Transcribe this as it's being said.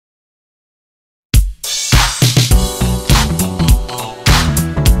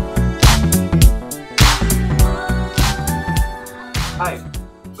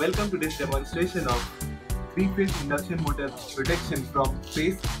today's demonstration of three-phase induction motor protection from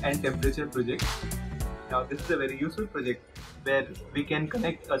phase and temperature project. Now this is a very useful project where we can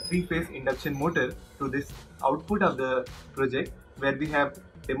connect a three-phase induction motor to this output of the project, where we have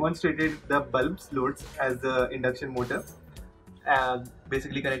demonstrated the bulbs loads as the induction motor,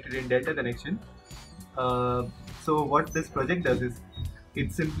 basically connected in delta connection. So what this project does is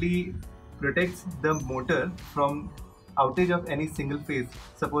it simply protects the motor from outage of any single phase.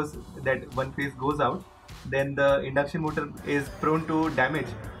 Suppose that one phase goes out, then the induction motor is prone to damage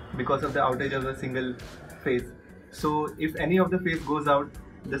because of the outage of a single phase. So if any of the phase goes out,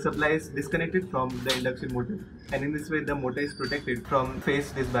 the supply is disconnected from the induction motor, and in this way the motor is protected from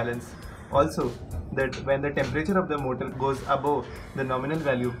phase disbalance. Also, that when the temperature of the motor goes above the nominal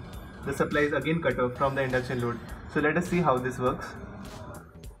value, the supply is again cut off from the induction load. So let us see how this works.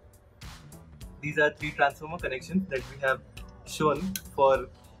 These are three transformer connections that we have shown for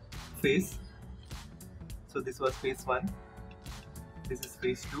phase. So this was phase 1, this is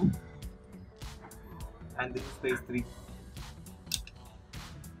phase 2, and this is phase 3.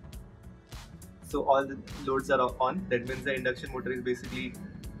 So all the loads are on. That means the induction motor is basically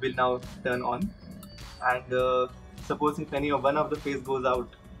will now turn on. And suppose if any one of the phase goes out,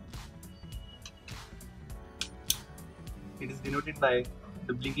 it is denoted by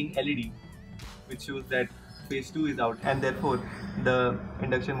the blinking LED, which shows that phase 2 is out, and therefore the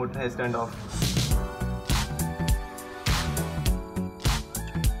induction motor has turned off.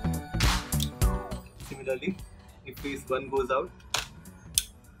 Similarly, if phase 1 goes out,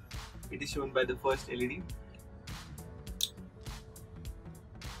 it is shown by the first LED,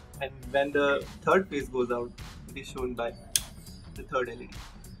 and when the third phase goes out, it is shown by the third LED.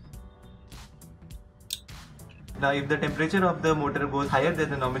 Now if the temperature of the motor goes higher than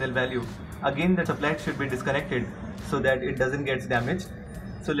the nominal value, again the supply should be disconnected so that it doesn't get damaged.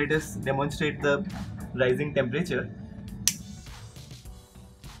 So let us demonstrate the rising temperature.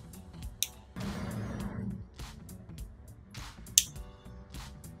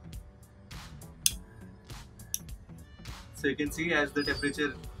 So you can see as the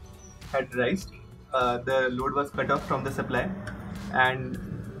temperature had risen, the load was cut off from the supply, and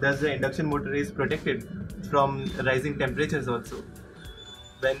thus the induction motor is protected from rising temperatures also.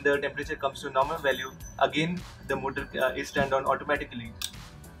 When the temperature comes to normal value, again the motor is turned on automatically.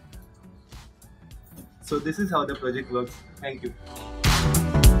 So this is how the project works. Thank you.